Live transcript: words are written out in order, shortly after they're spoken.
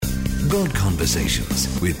God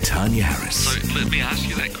Conversations with Tanya Harris. So let me ask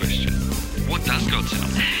you that question. What does God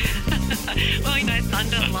sound like? Well,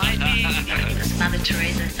 thunder, lightning. Mother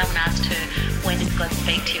Teresa, someone asked her, when does God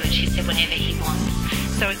speak to you? And she said, whenever he wants.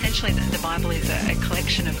 So essentially the Bible is a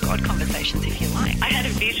collection of God conversations, if you like. I had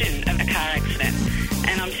a vision of a car accident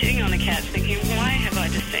and I'm sitting on the couch thinking, why have I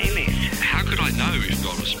just seen this? How could I know if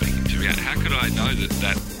God was speaking to me? How could I know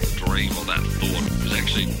that dream or that thought was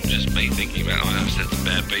actually just me thinking about, I just had some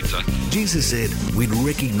bad pizza? Jesus said we'd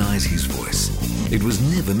recognise his voice. It was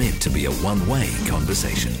never meant to be a one-way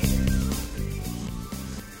conversation.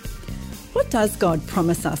 What does God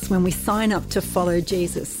promise us when we sign up to follow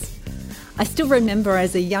Jesus? I still remember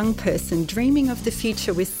as a young person dreaming of the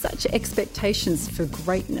future with such expectations for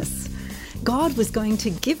greatness. God was going to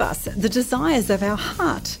give us the desires of our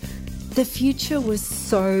heart. The future was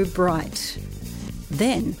so bright.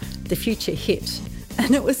 Then the future hit,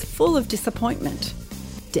 and it was full of disappointment.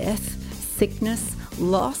 Death, sickness,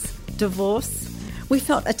 loss, divorce. We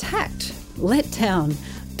felt attacked, let down,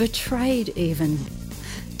 betrayed even.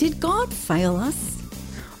 Did God fail us?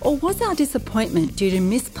 Or was our disappointment due to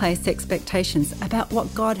misplaced expectations about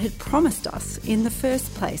what God had promised us in the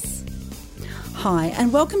first place? Hi,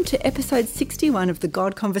 and welcome to episode 61 of the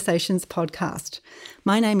God Conversations podcast.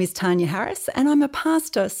 My name is Tanya Harris, and I'm a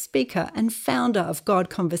pastor, speaker, and founder of God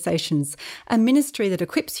Conversations, a ministry that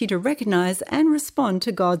equips you to recognise and respond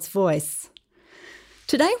to God's voice.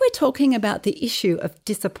 Today we're talking about the issue of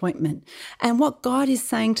disappointment and what God is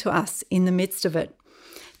saying to us in the midst of it.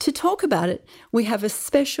 To talk about it, we have a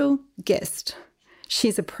special guest.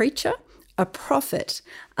 She's a preacher, a prophet,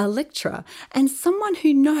 a lecturer, and someone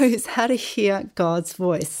who knows how to hear God's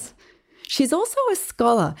voice. She's also a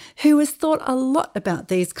scholar who has thought a lot about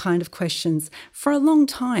these kind of questions for a long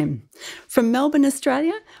time. From Melbourne,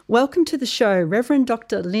 Australia, welcome to the show, Reverend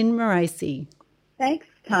Dr. Lynn Moracey. Thanks,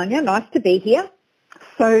 Tanya. Nice to be here.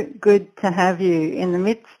 So good to have you in the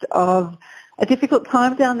midst of a difficult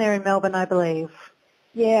time down there in Melbourne, I believe.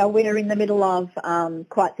 Yeah, we're in the middle of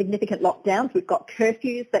quite significant lockdowns. We've got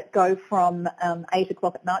curfews that go from 8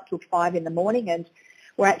 o'clock at night till 5 in the morning, and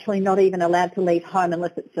we're actually not even allowed to leave home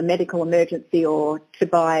unless it's a medical emergency or to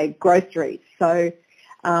buy groceries. So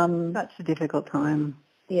such a difficult time.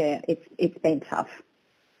 Yeah, it's been tough.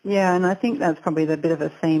 Yeah, and I think that's probably the bit of a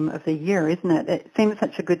theme of the year, isn't it? It seems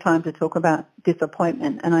such a good time to talk about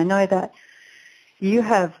disappointment, and I know that you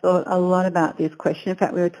have thought a lot about this question. In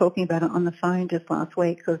fact, we were talking about it on the phone just last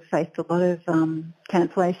week. We've faced a lot of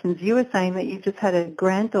cancellations. You were saying that you've just had a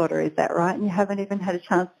granddaughter, is that right? And you haven't even had a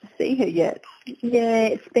chance to see her yet. Yeah,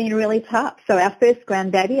 it's been really tough. So our first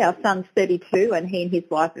grandbaby, our son's 32, and he and his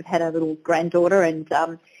wife have had a little granddaughter, and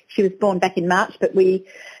she was born back in March, but we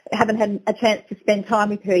haven't had a chance to spend time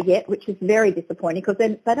with her yet, which is very disappointing because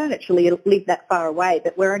they don't actually live that far away,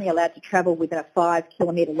 but we're only allowed to travel within a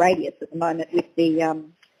 5-kilometre radius at the moment with the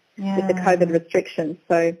COVID restrictions.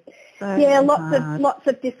 So lots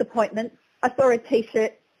of disappointments. I saw a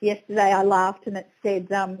T-shirt yesterday. I laughed, and it said,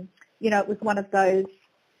 it was one of those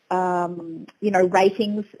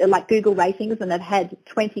ratings, like Google ratings, and it had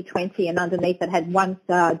 2020, and underneath it had 1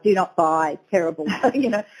 star, do not buy, terrible.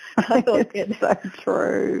 I thought it's so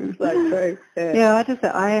true. So true. Yeah,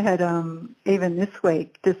 I had even this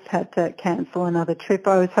week just had to cancel another trip.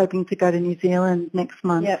 I was hoping to go to New Zealand next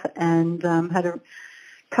month, and had a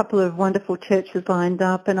couple of wonderful churches lined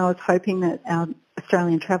up, and I was hoping that our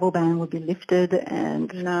Australian travel ban would be lifted,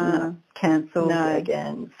 and cancelled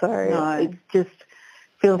again. So it's just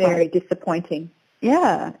feels very disappointing.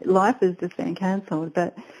 Yeah, life has just been cancelled.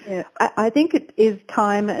 But I think it is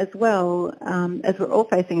time as well, as we're all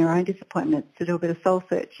facing our own disappointments, to do a bit of soul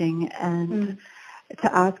searching and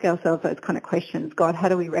to ask ourselves those kind of questions. God, how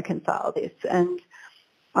do we reconcile this? And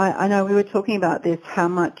I know we were talking about this, how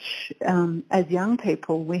much as young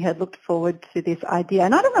people we had looked forward to this idea.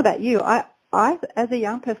 And I don't know about you. I as a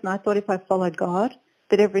young person, I thought if I followed God,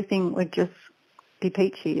 that everything would just be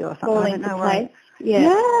peachy or something. Fall into place.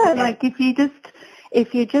 Yeah, like if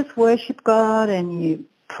you just worship God and you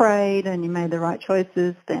prayed and you made the right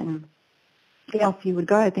choices, then off you would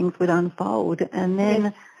go. Things would unfold, and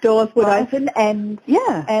then doors would open, and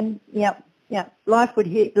life would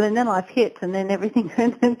hit, and then life hit, and then everything,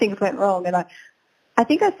 and then things went wrong. And I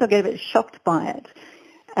think I still get a bit shocked by it,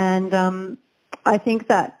 and I think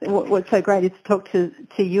that what's so great is to talk to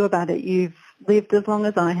you about it. You've lived as long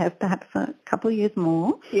as I have, perhaps a couple of years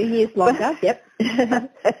more. A few years longer, yep.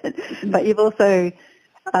 But you've also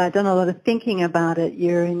done a lot of thinking about it.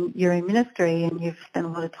 You're in ministry, and you've spent a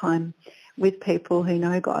lot of time with people who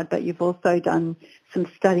know God, but you've also done some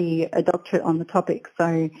study, a doctorate on the topic.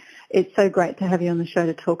 So it's so great to have you on the show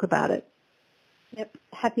to talk about it. Yep,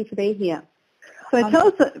 happy to be here.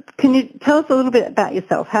 So can you tell us a little bit about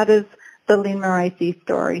yourself? How does the Lynn Moracy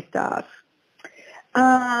story start?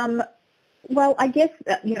 Well, I guess,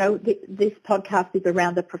 this podcast is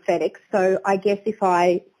around the prophetic, so I guess if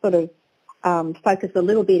I sort of focus a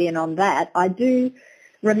little bit in on that, I do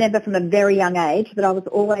remember from a very young age that I was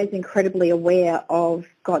always incredibly aware of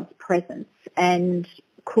God's presence and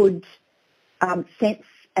could sense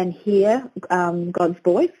and hear God's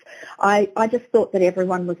voice. I just thought that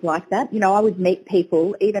everyone was like that. I would meet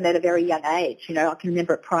people even at a very young age. I can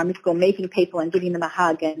remember at primary school meeting people and giving them a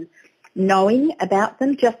hug and knowing about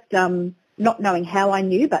them, just not knowing how I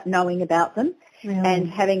knew, but knowing about them, and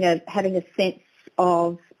having a sense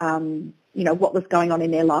of what was going on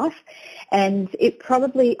in their life. And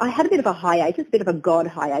I had a bit of a hiatus, a bit of a God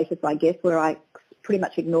hiatus, I guess, where I pretty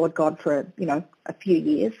much ignored God for a few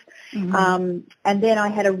years. Mm-hmm. And then I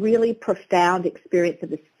had a really profound experience of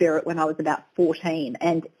the Spirit when I was about 14,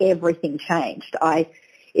 and everything changed.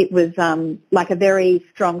 It was like a very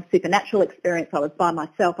strong supernatural experience. I was by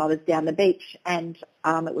myself. I was down the beach, and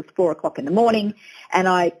it was 4:00 in the morning, and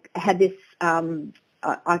I had this.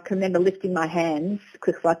 I can remember lifting my hands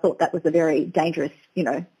because I thought that was a very dangerous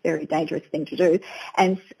thing to do,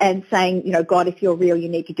 and saying, God, if you're real, you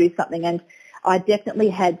need to do something. And I definitely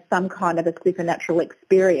had some kind of a supernatural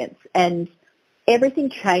experience, and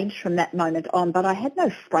everything changed from that moment on. But I had no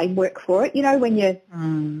framework for it. When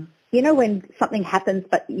when something happens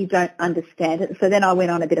but you don't understand it. So then I went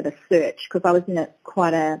on a bit of a search because I was in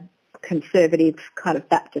quite a conservative kind of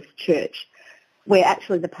Baptist church where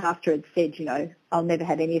actually the pastor had said, I'll never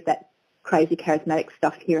have any of that crazy charismatic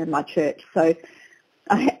stuff here in my church. So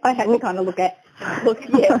I had to kind of look at.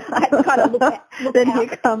 Then here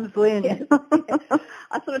comes Lynn. Yes.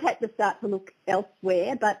 I sort of had to start to look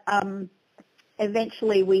elsewhere, but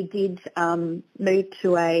eventually we did move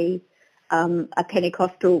to a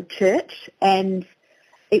Pentecostal church, and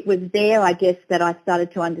it was there, I guess, that I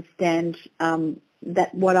started to understand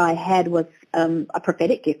that what I had was a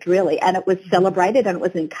prophetic gift, really, and it was celebrated and it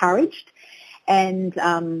was encouraged. And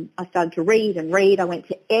I started to read and read. I went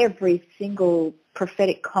to every single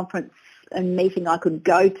prophetic conference and meeting I could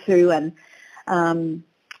go to, and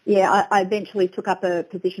I eventually took up a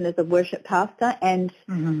position as a worship pastor. And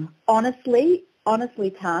honestly,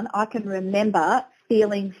 Tan, I can remember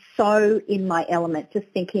feeling so in my element, just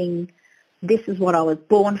thinking, this is what I was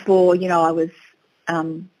born for. I was,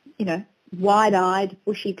 wide-eyed,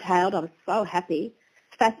 bushy-tailed. I was so happy,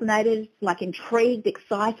 fascinated, like intrigued,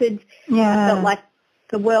 excited. Yeah. I felt like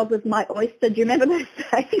the world was my oyster. Do you remember those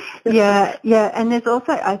days? Yeah. And there's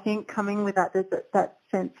also, I think, coming with that, there's that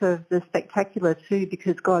sense of the spectacular too,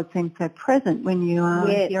 because God seems so present when you are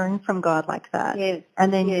hearing from God like that. Yes.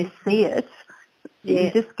 And then you see it. You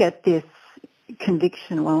just get this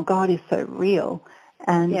conviction, well, God is so real.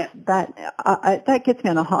 And that gets me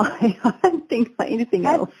on a high. I don't think anything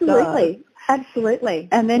else does. Absolutely.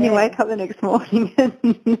 And then you wake up the next morning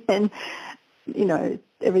and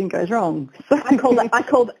everything goes wrong. So I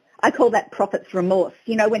call that prophet's remorse.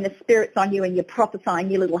 When the Spirit's on you and you're prophesying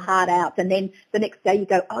your little heart out, and then the next day you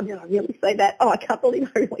go, oh, did I really say that? Oh, I can't believe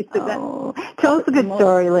I really said that. Tell us a good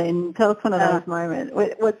story, Lynn. Tell us one of those moments.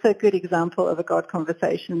 What's a good example of a God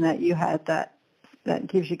conversation that you had that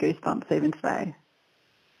gives you goosebumps even today?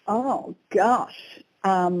 Oh gosh.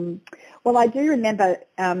 Well, I do remember.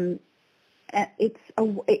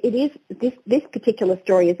 This particular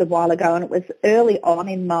story is a while ago, and it was early on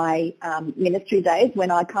in my ministry days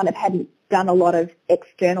when I kind of hadn't done a lot of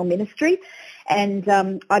external ministry, and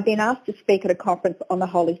I'd been asked to speak at a conference on the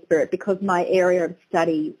Holy Spirit because my area of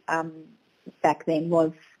study back then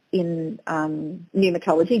was in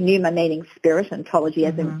pneumatology, pneuma meaning spirit, and tology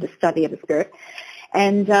as in the study of the spirit,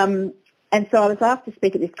 and so I was asked to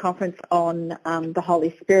speak at this conference on the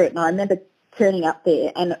Holy Spirit, and I remember turning up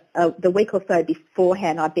there, and the week or so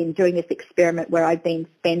beforehand I'd been doing this experiment where I'd been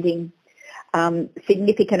spending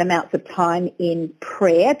significant amounts of time in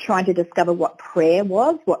prayer, trying to discover what prayer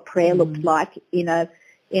was, what prayer looked like in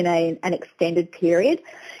an extended period.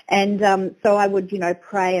 And so I would,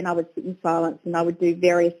 pray, and I would sit in silence, and I would do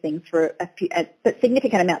various things for but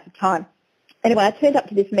significant amounts of time. Anyway, I turned up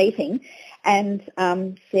to this meeting and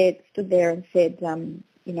stood there and said,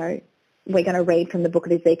 we're going to read from the book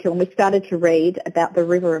of Ezekiel. And we started to read about the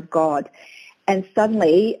river of God. And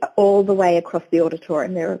suddenly, all the way across the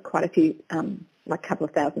auditorium, there were quite a few, like a couple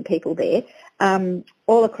of thousand people there,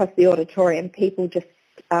 all across the auditorium, people just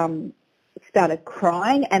started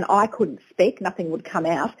crying, and I couldn't speak. Nothing would come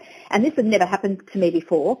out. And this had never happened to me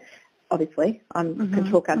before. obviously. I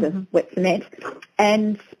can talk under wet cement.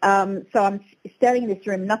 And so I'm standing in this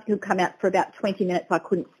room. Nothing would come out for about 20 minutes. I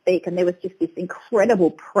couldn't speak, and there was just this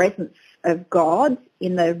incredible presence of God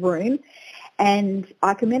in the room. And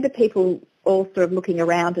I can remember people all sort of looking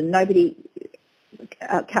around, and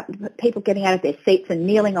people getting out of their seats and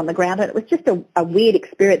kneeling on the ground. And it was just a weird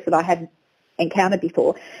experience that I hadn't encountered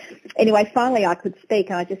before. Anyway, finally I could speak,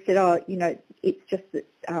 and I just said, it's just that,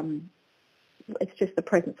 it's just the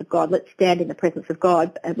presence of God. Let's stand in the presence of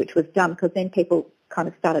God, which was done, because then people kind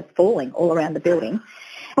of started falling all around the building.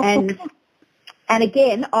 And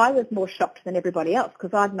again, I was more shocked than everybody else,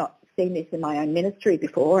 because I'd not seen this in my own ministry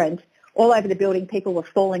before, and all over the building people were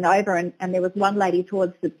falling over, and there was one lady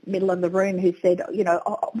towards the middle of the room who said,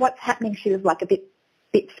 what's happening? She was like a bit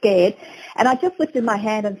scared. And I just lifted my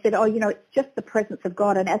hand and said, it's just the presence of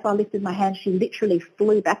God. And as I lifted my hand, she literally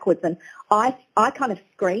flew backwards, and I kind of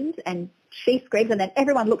screamed, and she screamed, and then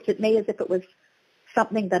everyone looked at me as if it was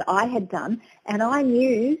something that I had done, and I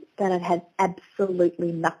knew that it had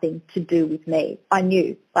absolutely nothing to do with me. I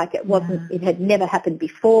knew, like it wasn't, it had never happened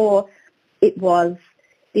before. It was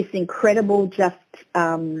this incredible, just,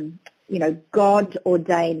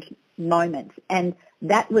 God-ordained moment. And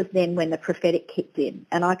that was then when the prophetic kicked in.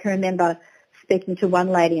 And I can remember speaking to one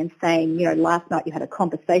lady and saying, last night you had a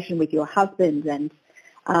conversation with your husband, and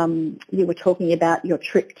you were talking about your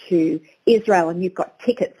trip to Israel, and you've got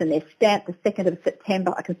tickets, and they're stamped the 2nd of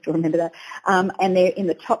September. I can still remember that. And they're in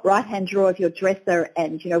the top right-hand drawer of your dresser,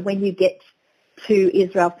 and, when you get to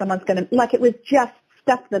Israel, someone's going to, like, it was just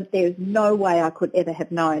stuff that there's no way I could ever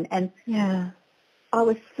have known. And I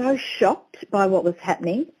was so shocked by what was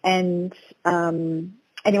happening. And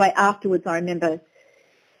anyway, afterwards I remember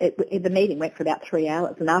the meeting went for about 3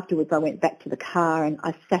 hours, and afterwards I went back to the car, and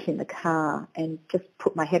I sat in the car and just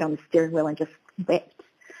put my head on the steering wheel and just wept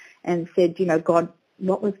and said, God,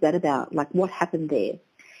 what was that about? Like, what happened there?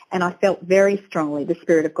 And I felt very strongly the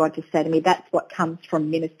Spirit of God just say to me, that's what comes from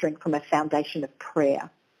ministering from a foundation of prayer.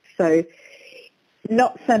 So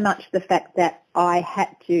not so much the fact that I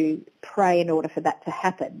had to pray in order for that to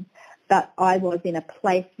happen, but I was in a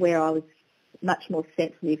place where I was much more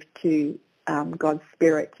sensitive to God's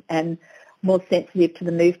Spirit and more sensitive to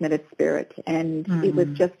the movement of Spirit. And it was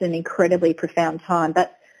just an incredibly profound time.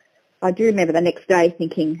 But I do remember the next day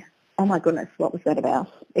thinking, oh my goodness, what was that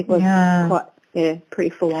about? It was quite, pretty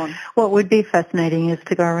full on. What would be fascinating is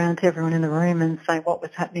to go around to everyone in the room and say what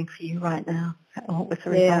was happening for you right now. What was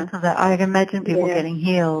the result of that? I can imagine people getting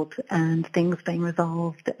healed and things being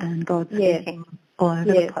resolved and God speaking all over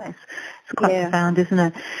the place. It's quite profound, isn't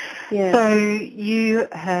it? Yeah. So you've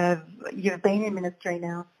been in ministry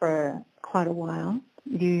now for quite a while.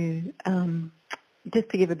 You just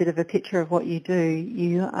to give a bit of a picture of what you do,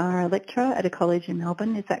 you are a lecturer at a college in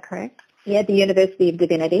Melbourne, is that correct? Yeah, the University of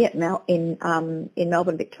Divinity in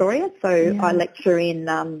Melbourne, Victoria. So I lecture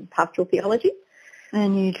in pastoral theology.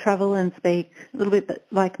 And you travel and speak a little bit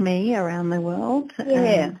like me around the world.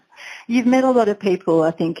 Yeah. You've met a lot of people,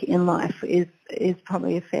 I think, in life is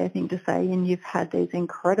probably a fair thing to say, and you've had these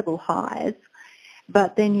incredible highs,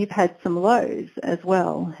 but then you've had some lows as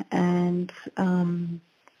well. And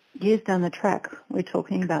years down the track, we're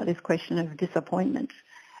talking about this question of disappointment.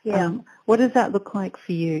 Yeah. What does that look like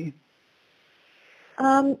for you?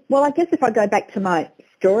 Well, I guess if I go back to my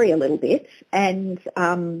story a little bit and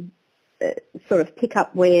sort of pick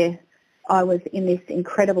up where I was in this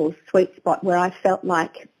incredible sweet spot where I felt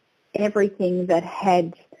like everything that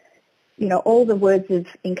had, all the words of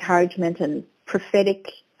encouragement and prophetic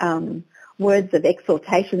words of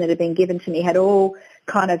exhortation that had been given to me had all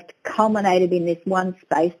kind of culminated in this one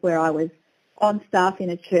space where I was on staff in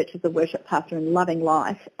a church as a worship pastor and loving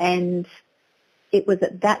life. And it was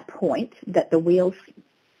at that point that the wheels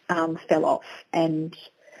fell off. And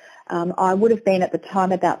I would have been at the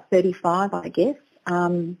time about 35, I guess.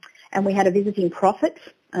 And we had a visiting prophet.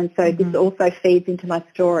 And so this also feeds into my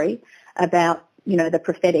story about, the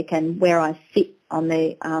prophetic and where I sit on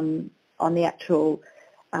the actual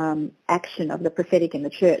action of the prophetic in the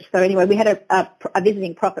church. So anyway, we had a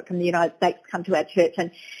visiting prophet from the United States come to our church.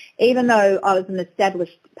 And even though I was an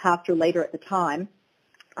established pastoral leader at the time,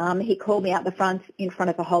 he called me out the front in front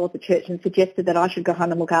of the whole of the church and suggested that I should go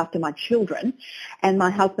home and look after my children and my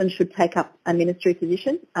husband should take up a ministry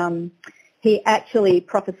position. He actually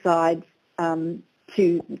prophesied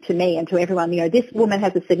to me and to everyone, this woman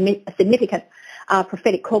has a significant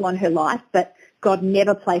prophetic call on her life, but God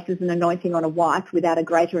never places an anointing on a wife without a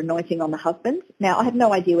greater anointing on the husband. Now, I have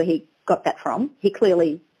no idea where he got that from. He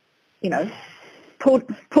clearly, pulled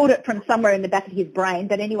it from somewhere in the back of his brain.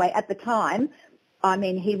 But anyway, at the time,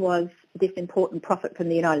 he was this important prophet from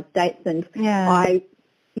the United States, and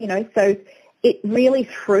So it really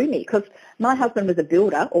threw me, because my husband was a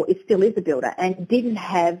builder, or it still is a builder, and didn't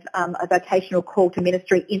have a vocational call to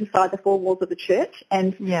ministry inside the four walls of the church.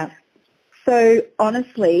 And so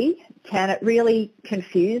honestly, Tan, it really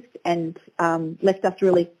confused and left us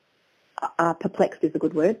really perplexed is a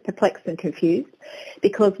good word, perplexed and confused,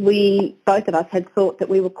 because both of us had thought that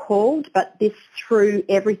we were called, but this threw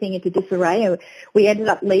everything into disarray. We ended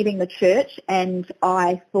up leaving the church, and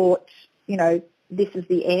I thought, this is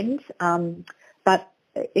the end. But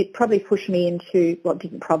it probably pushed me into,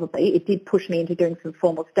 it did push me into doing some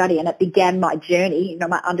formal study, and it began my journey,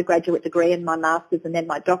 my undergraduate degree and my master's and then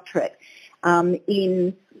my doctorate,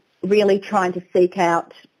 in really trying to seek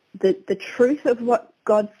out the truth of what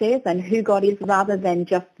God says and who God is, rather than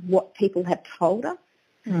just what people have told us.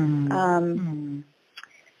 I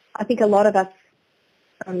think a lot of us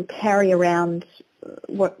carry around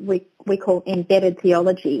what we call embedded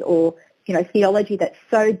theology, or theology that's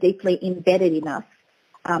so deeply embedded in us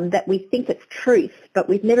that we think it's truth, but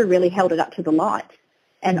we've never really held it up to the light.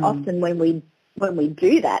 And often when we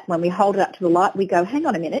do that, when we hold it up to the light, we go, hang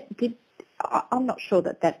on a minute, I'm not sure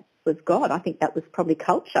that was God. I think that was probably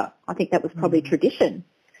culture. I think that was probably tradition.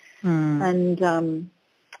 And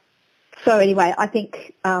so anyway, I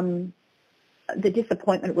think the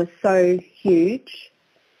disappointment was so huge,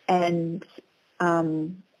 and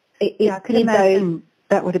I could imagine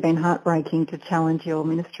that would have been heartbreaking to challenge your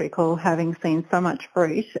ministry call, having seen so much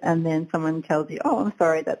fruit, and then someone tells you, oh, I'm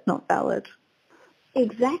sorry, that's not valid.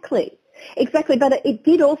 Exactly. But it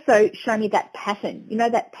did also show me that pattern,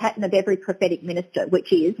 that pattern of every prophetic minister,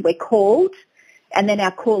 which is we're called, and then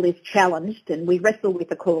our call is challenged, and we wrestle with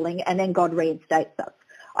the calling, and then God reinstates us.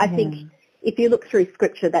 I think if you look through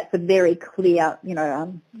Scripture, that's a very clear,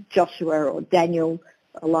 Joshua or Daniel,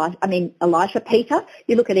 Elisha, Peter.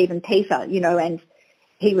 You look at even Peter, and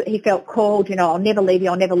he felt called, I'll never leave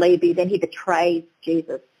you. Then he betrays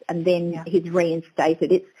Jesus, and then he's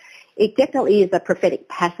reinstated. It definitely is a prophetic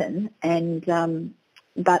pattern, and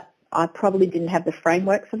but I probably didn't have the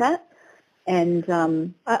framework for that. And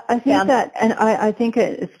I think that, and I think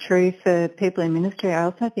it's true for people in ministry. I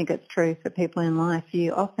also think it's true for people in life.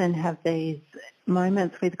 You often have these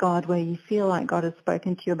moments with God where you feel like God has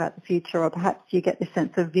spoken to you about the future, or perhaps you get this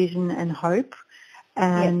sense of vision and hope,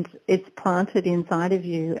 and it's planted inside of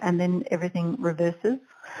you, and then everything reverses.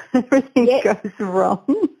 Everything goes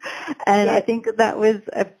wrong. And I think that was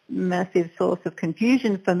a massive source of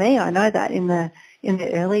confusion for me. I know that in the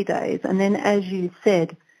early days. And then, as you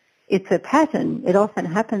said, it's a pattern. It often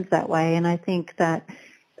happens that way. And I think that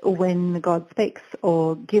when God speaks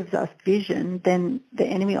or gives us vision, then the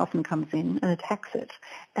enemy often comes in and attacks it.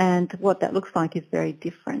 And what that looks like is very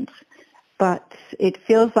different. But it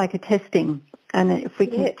feels like a testing. And if we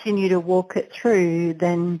continue to walk it through,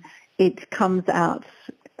 then it comes out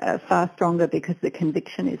far stronger, because the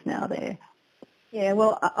conviction is now there. Yeah,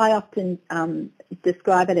 well, I often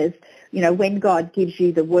describe it as, when God gives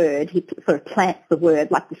you the word, he sort of plants the word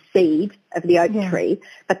like the seed of the oak tree,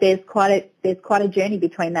 but there's quite a journey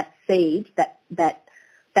between that seed, that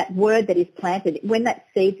word that is planted. When that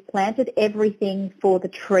seed's planted, everything for the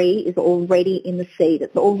tree is already in the seed.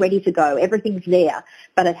 It's all ready to go. Everything's there,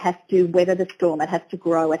 but it has to weather the storm. It has to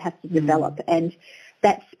grow. It has to develop. And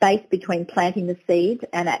that space between planting the seed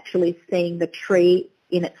and actually seeing the tree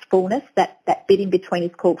in its fullness, that bit in between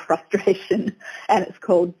is called frustration, and it's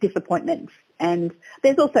called disappointment. And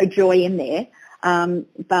there's also joy in there,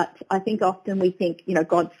 but I think often we think,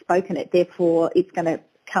 God's spoken it, therefore it's going to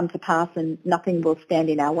come to pass and nothing will stand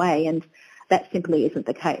in our way, and that simply isn't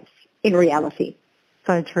the case in reality.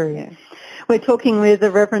 So true. Yeah. We're talking with the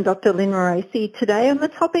Reverend Dr. Lynn Moracy today on the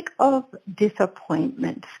topic of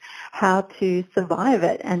disappointment, how to survive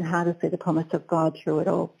it and how to see the promise of God through it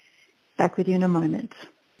all. Back with you in a moment.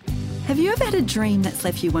 Have you ever had a dream that's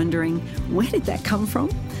left you wondering, where did that come from?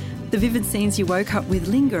 The vivid scenes you woke up with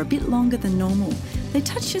linger a bit longer than normal. They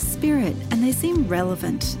touch your spirit and they seem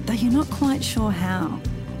relevant, though you're not quite sure how.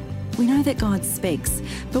 We know that God speaks,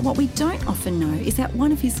 but what we don't often know is that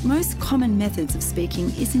one of his most common methods of speaking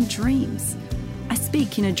is in dreams. I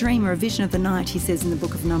speak in a dream or a vision of the night, he says in the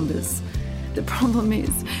book of Numbers. The problem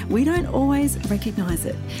is, we don't always recognise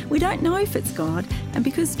it. We don't know if it's God, and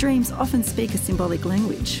because dreams often speak a symbolic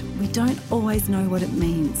language, we don't always know what it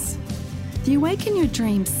means. The Awaken Your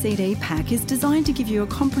Dreams CD pack is designed to give you a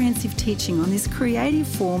comprehensive teaching on this creative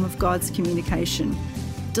form of God's communication.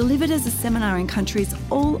 Delivered as a seminar in countries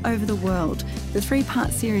all over the world, the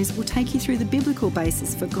 3-part series will take you through the biblical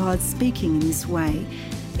basis for God speaking in this way.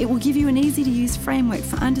 It will give you an easy-to-use framework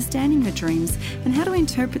for understanding your dreams and how to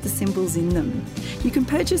interpret the symbols in them. You can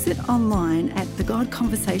purchase it online at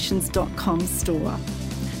thegodconversations.com store.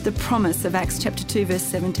 The promise of Acts chapter 2 verse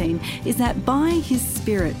 17 is that by his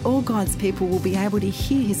Spirit, all God's people will be able to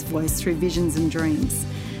hear his voice through visions and dreams.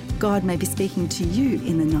 God may be speaking to you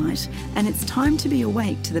in the night, and it's time to be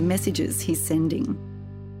awake to the messages he's sending.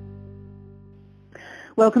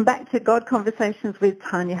 Welcome back to God Conversations with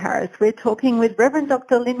Tanya Harris. We're talking with Reverend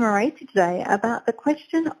Dr. Lynn Moracy today about the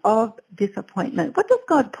question of disappointment. What does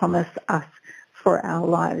God promise us for our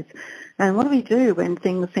lives? And what do we do when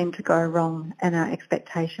things seem to go wrong and our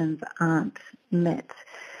expectations aren't met?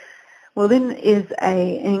 Well, Lynn is an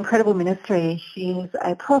incredible ministry. She is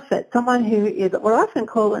a prophet, someone who is what I often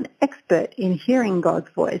call an expert in hearing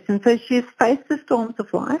God's voice. And so she's faced the storms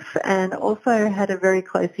of life and also had a very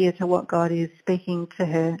close ear to what God is speaking to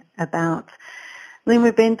her about. Lynn,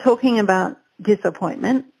 we've been talking about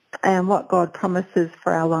disappointment and what God promises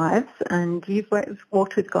for our lives. And you've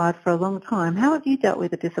walked with God for a long time. How have you dealt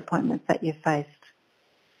with the disappointments that you've faced?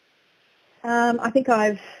 I think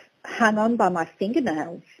I've hung on by my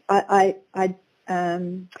fingernails. I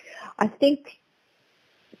think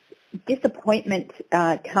disappointment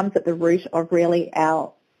comes at the root of really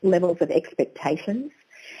our levels of expectations,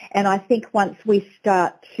 and I think once we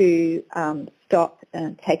start to stop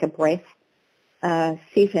and take a breath,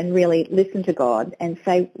 sit and really listen to God and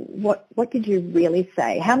say, what did you really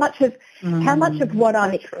say? How much of what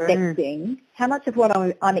I'm expecting? How much of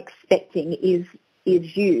what I'm expecting is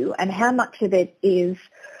you, and how much of it is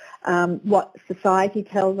what society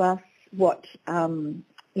tells us, what I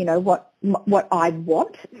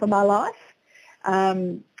want for my life.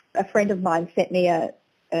 A friend of mine sent me a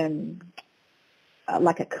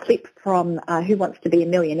clip from Who Wants to Be a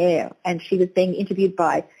Millionaire, and she was being interviewed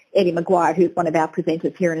by Eddie Maguire, who's one of our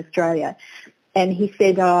presenters here in Australia. And he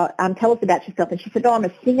said, tell us about yourself. And she said, I'm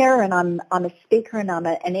a singer and I'm a speaker and I'm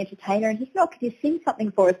an entertainer. And he said, could you sing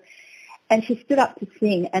something for us? And she stood up to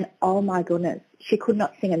sing, and oh my goodness, she could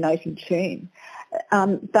not sing a note in tune.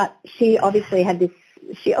 But she obviously had this.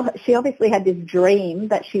 She obviously had this dream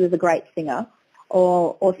that she was a great singer,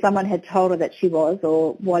 or someone had told her that she was,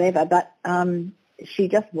 or whatever. But she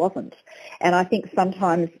just wasn't. And I think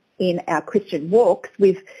sometimes in our Christian walks,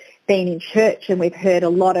 we've been in church and we've heard a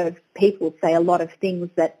lot of people say a lot of things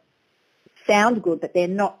that sound good, but they're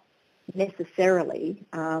not necessarily,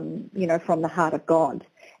 from the heart of God.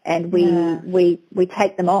 And we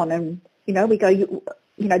take them on, and we go,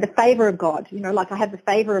 the favour of God. I have the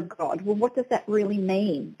favour of God. Well, what does that really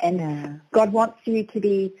mean? And God wants you to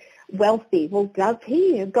be wealthy. Well, does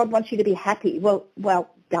He? God wants you to be happy. Well,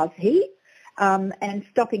 does He? And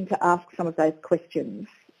stopping to ask some of those questions,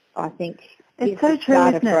 I think, it's so true,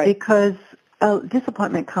 isn't it? Because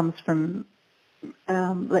disappointment comes from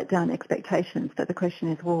let down expectations. But the question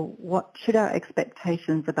is, well, what should our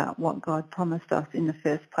expectations about what God promised us in the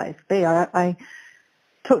first place be? I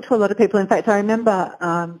talk to a lot of people. In fact, I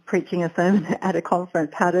remember preaching a sermon at a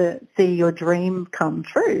conference, How to See Your Dream Come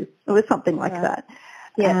True. It was something like that.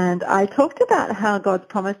 Yeah. And I talked about how God's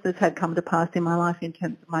promises had come to pass in my life in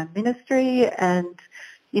terms of my ministry. And,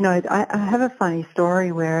 I have a funny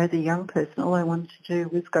story where as a young person, all I wanted to do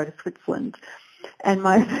was go to Switzerland. And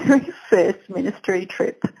my very first ministry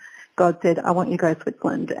trip, God said, I want you to go to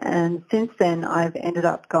Switzerland. And since then, I've ended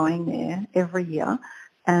up going there every year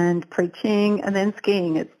and preaching and then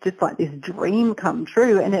skiing. It's just like this dream come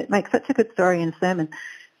true, and it makes such a good story in a sermon.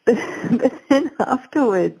 But then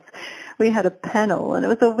afterwards, we had a panel, and it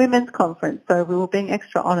was a women's conference, so we were being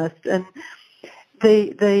extra honest. And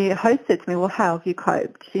the host said to me, well, how have you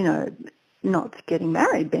coped, not getting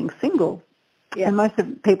married, being single? Yeah. And most of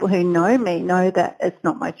the people who know me know that it's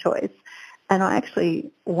not my choice. And I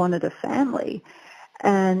actually wanted a family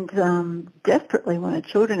and desperately wanted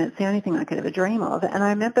children. It's the only thing I could ever dream of. And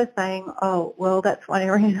I remember saying, oh, well, that's one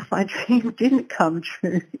area of my dream didn't come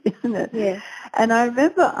true, isn't it? Yeah. And I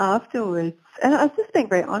remember afterwards, and I was just being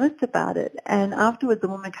very honest about it, and afterwards the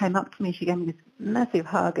woman came up to me, she gave me this massive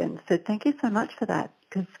hug and said, thank you so much for that,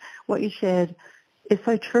 because what you shared is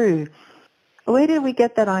so true. Where did we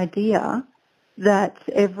get that idea that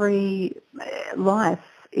every life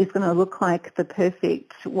is going to look like the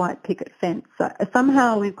perfect white picket fence? So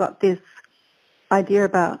somehow we've got this idea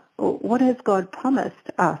about what has God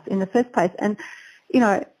promised us in the first place. And,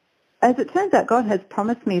 as it turns out, God has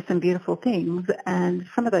promised me some beautiful things, and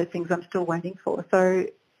some of those things I'm still waiting for. So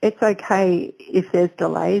it's okay if there's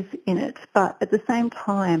delays in it. But at the same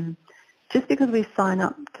time, just because we sign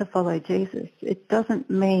up to follow Jesus, it doesn't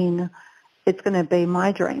mean it's going to be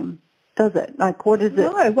my dream, does it? Like, what is it?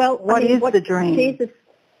 No, well, what is the dream?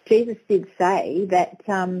 Jesus did say that,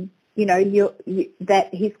 that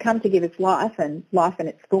He's come to give us life and life in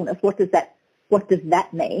its fullness. What does what does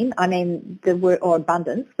that mean? I mean, the word, or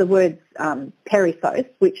abundance, the word perissos,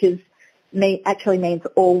 which actually means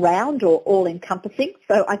all round or all encompassing.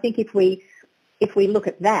 So I think if we look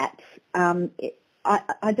at that,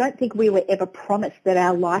 I don't think we were ever promised that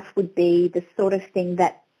our life would be the sort of thing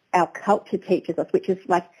that our culture teaches us, which is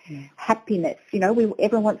like happiness. You know,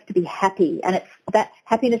 everyone wants to be happy, and it's that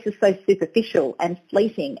happiness is so superficial and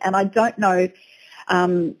fleeting. And I don't know,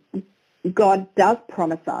 God does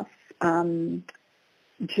promise us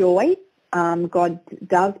joy. God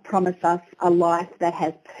does promise us a life that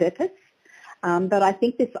has purpose. But I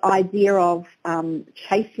think this idea of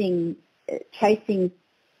chasing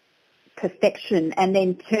perfection and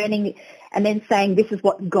then saying this is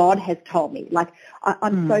what God has told me. Like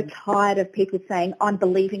I'm so tired of people saying I'm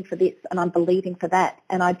believing for this and I'm believing for that,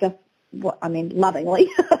 and I just, lovingly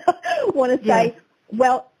want to say,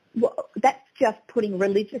 well, that's just putting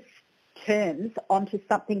religious terms onto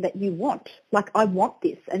something that you want. Like I want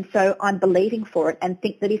this, and so I'm believing for it, and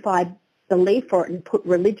think that if I believe for it and put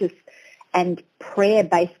religious and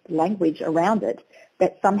prayer-based language around it,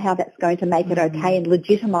 that somehow that's going to make it okay and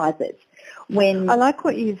legitimise it. When I like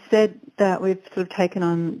what you said, that we've sort of taken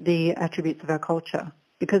on the attributes of our culture,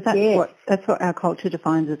 because that's what our culture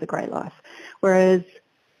defines as a great life. Whereas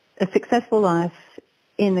a successful life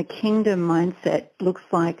in the kingdom mindset looks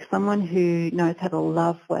like someone who knows how to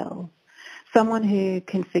love well, someone who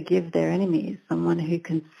can forgive their enemies, someone who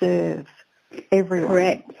can serve everyone.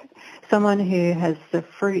 Correct. Someone who has the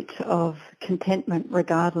fruit of contentment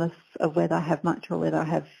regardless of whether I have much or whether I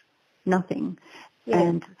have nothing. Yeah.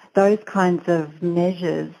 And those kinds of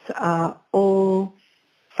measures are all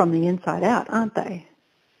from the inside out, aren't they?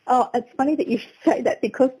 Oh, it's funny that you say that,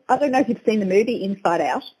 because I don't know if you've seen the movie Inside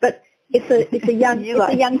Out, but it's a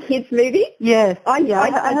young kids movie. Yes, I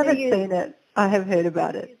haven't seen it. I have heard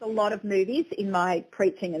about it. There's a lot of movies in my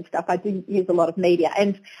preaching and stuff. I do use a lot of media,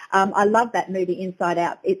 and I love that movie Inside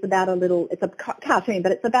Out. It's about it's a cartoon,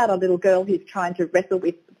 but it's about a little girl who's trying to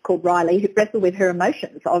called Riley, who wrestle with her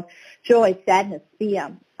emotions of joy, sadness,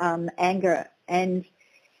 fear, anger, and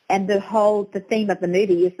the theme of the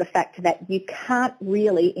movie is the fact that you can't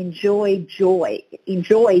really enjoy joy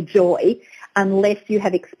unless you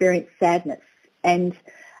have experienced sadness, and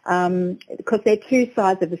because they're two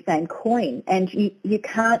sides of the same coin, and you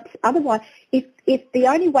can't otherwise. If the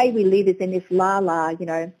only way we live is in this la,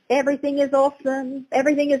 everything is awesome,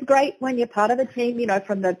 everything is great when you're part of a team,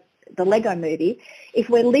 from the Lego movie, if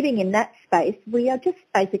we're living in that space, we are just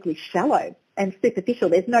basically shallow and superficial.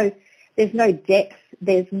 There's no depth,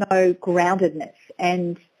 there's no groundedness.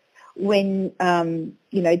 And when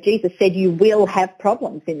Jesus said, you will have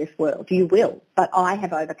problems in this world, you will, but I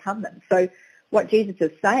have overcome them. So what Jesus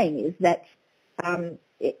is saying is that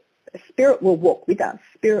Spirit will walk with us,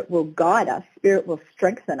 Spirit will guide us, Spirit will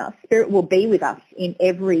strengthen us, Spirit will be with us in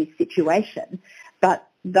every situation, but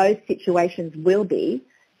those situations will be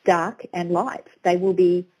dark and light. They will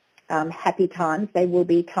be happy times, they will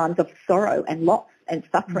be times of sorrow and loss and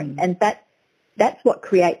suffering, and that's what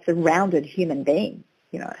creates a rounded human being.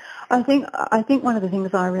 I think one of the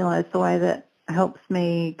things I realise, the way that helps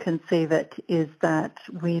me conceive it, is that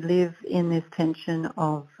we live in this tension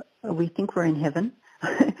of, we think we're in heaven.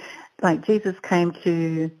 Like Jesus came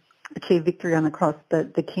to achieve victory on the cross,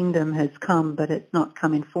 but the kingdom has come, but it's not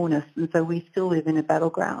come in fullness, and so we still live in a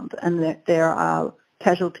battleground, and there are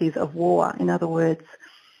casualties of war. In other words,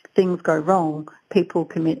 things go wrong, people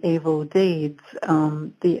commit evil deeds,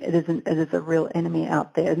 it is a real enemy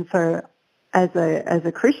out there. And so as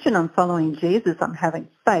a Christian, I'm following Jesus, I'm having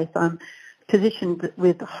faith, I'm positioned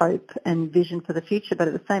with hope and vision for the future, but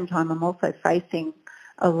at the same time I'm also facing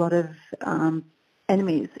a lot of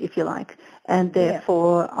enemies, if you like, and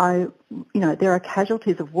therefore there are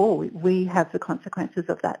casualties of war. We have the consequences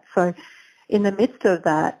of that. So in the midst of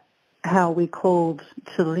that, how are we called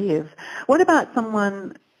to live? What about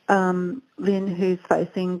someone, Lynn, who's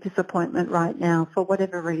facing disappointment right now for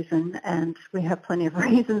whatever reason, and we have plenty of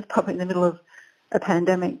reasons probably in the middle of a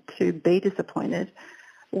pandemic to be disappointed?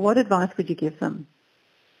 What advice would you give them?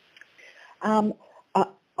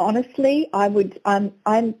 Honestly, I would.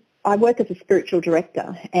 I work as a spiritual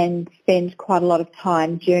director and spend quite a lot of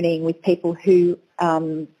time journeying with people who,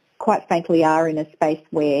 quite frankly, are in a space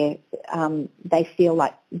where they feel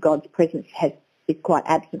like God's presence is quite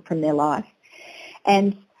absent from their life.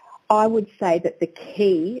 And I would say that the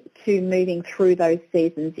key to moving through those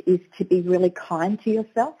seasons is to be really kind to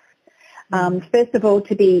yourself. First of all,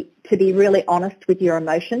 to be really honest with your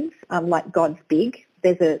emotions, like God's big.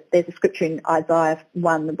 There's a scripture in Isaiah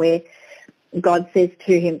 1 where God says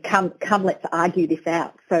to him, come, let's argue this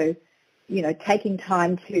out. So, taking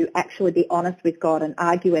time to actually be honest with God and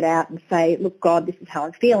argue it out and say, look, God, this is how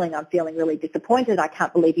I'm feeling. I'm feeling really disappointed. I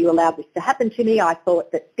can't believe you allowed this to happen to me. I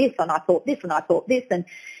thought that this, and I thought this, and I thought this. And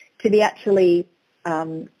to be actually,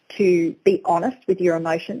 to be honest with your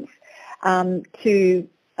emotions, to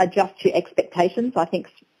adjust your expectations, I think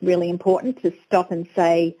is really important, to stop and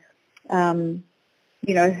say,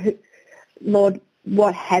 Lord,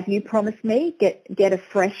 what have you promised me? Get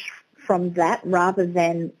afresh from that rather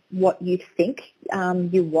than what you think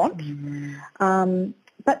you want. Mm-hmm.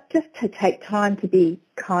 But just to take time to be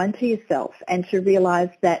kind to yourself and to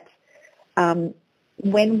realise that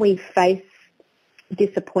when we face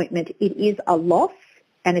disappointment, it is a loss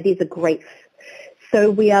and it is a grief. So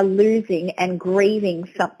we are losing and grieving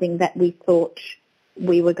something that we thought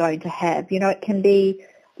we were going to have. It can be,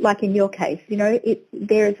 like in your case,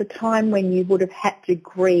 there is a time when you would have had to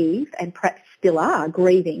grieve, and perhaps still are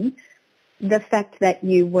grieving, the fact that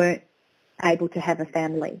you weren't able to have a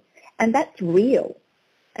family. And that's real.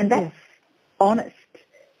 And that's honest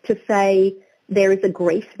to say there is a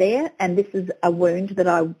grief there and this is a wound that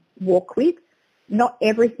I walk with. Not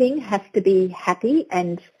everything has to be happy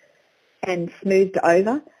and smoothed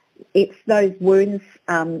over. It's those wounds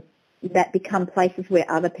that become places where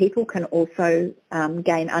other people can also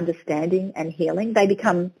gain understanding and healing. They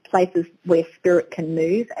become places where spirit can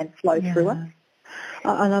move and flow through us.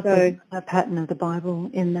 I love the pattern of the Bible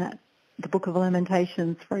in that the Book of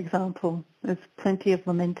Lamentations, for example. There's plenty of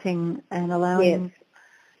lamenting and allowing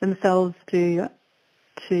themselves to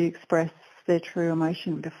express their true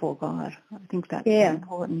emotion before God. I think that's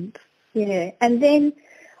important. Yeah, and then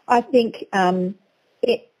I think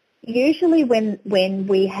usually when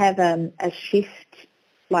we have a shift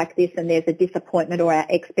like this and there's a disappointment or our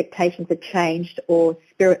expectations have changed or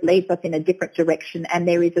spirit leads us in a different direction and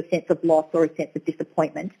there is a sense of loss or a sense of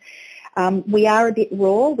disappointment, we are a bit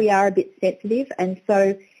raw, we are a bit sensitive, and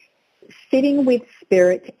so sitting with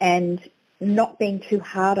spirit and not being too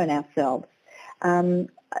hard on ourselves,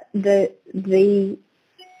 the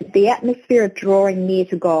atmosphere of drawing near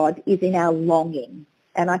to God is in our longing.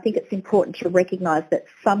 And I think it's important to recognise that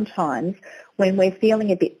sometimes when we're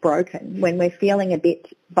feeling a bit broken, when we're feeling a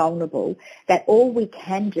bit vulnerable, that all we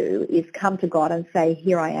can do is come to God and say,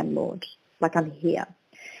 here I am, Lord, like I'm here.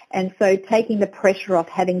 And so taking the pressure off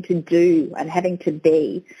having to do and having to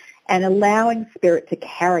be and allowing Spirit to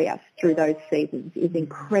carry us through those seasons is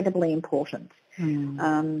incredibly important.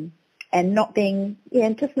 And not being,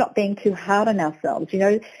 just not being too hard on ourselves,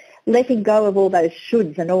 letting go of all those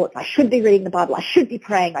shoulds and oughts. I should be reading the Bible. I should be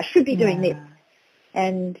praying. I should be doing this.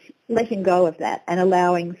 And letting go of that and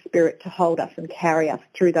allowing Spirit to hold us and carry us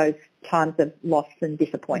through those times of loss and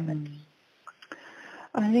disappointment.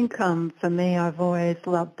 I think for me, I've always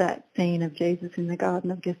loved that scene of Jesus in the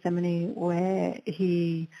Garden of Gethsemane where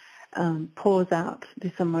he pours out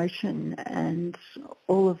this emotion and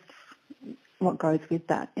all of what goes with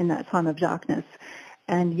that in that time of darkness.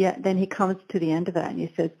 And yet then he comes to the end of that and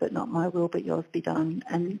he says, but not my will, but yours be done,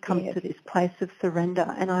 and comes to this place of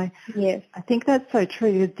surrender. And I think that's so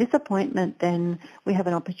true. With disappointment, then we have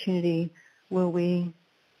an opportunity where we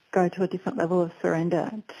go to a different level of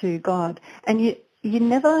surrender to God. And you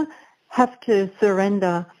never have to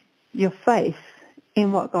surrender your faith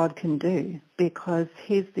in what God can do, because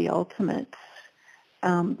he's the ultimate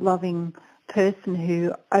loving person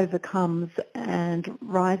who overcomes and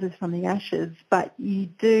rises from the ashes, but you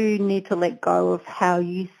do need to let go of how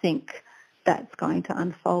you think that's going to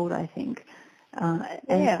unfold, I think. And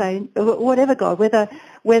say, whatever, God,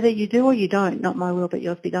 whether you do or you don't, not my will but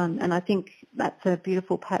yours be done. And I think that's a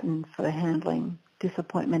beautiful pattern for handling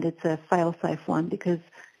disappointment. It's a fail-safe one, because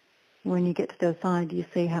when you get to the other side, you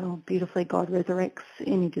see how beautifully God resurrects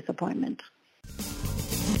any disappointment.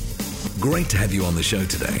 Great to have you on the show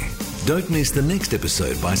today. Don't miss the next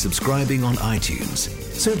episode by subscribing on iTunes.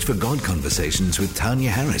 Search for God Conversations with Tanya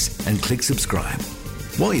Harris and click subscribe.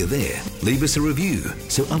 While you're there, leave us a review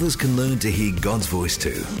so others can learn to hear God's voice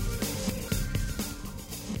too.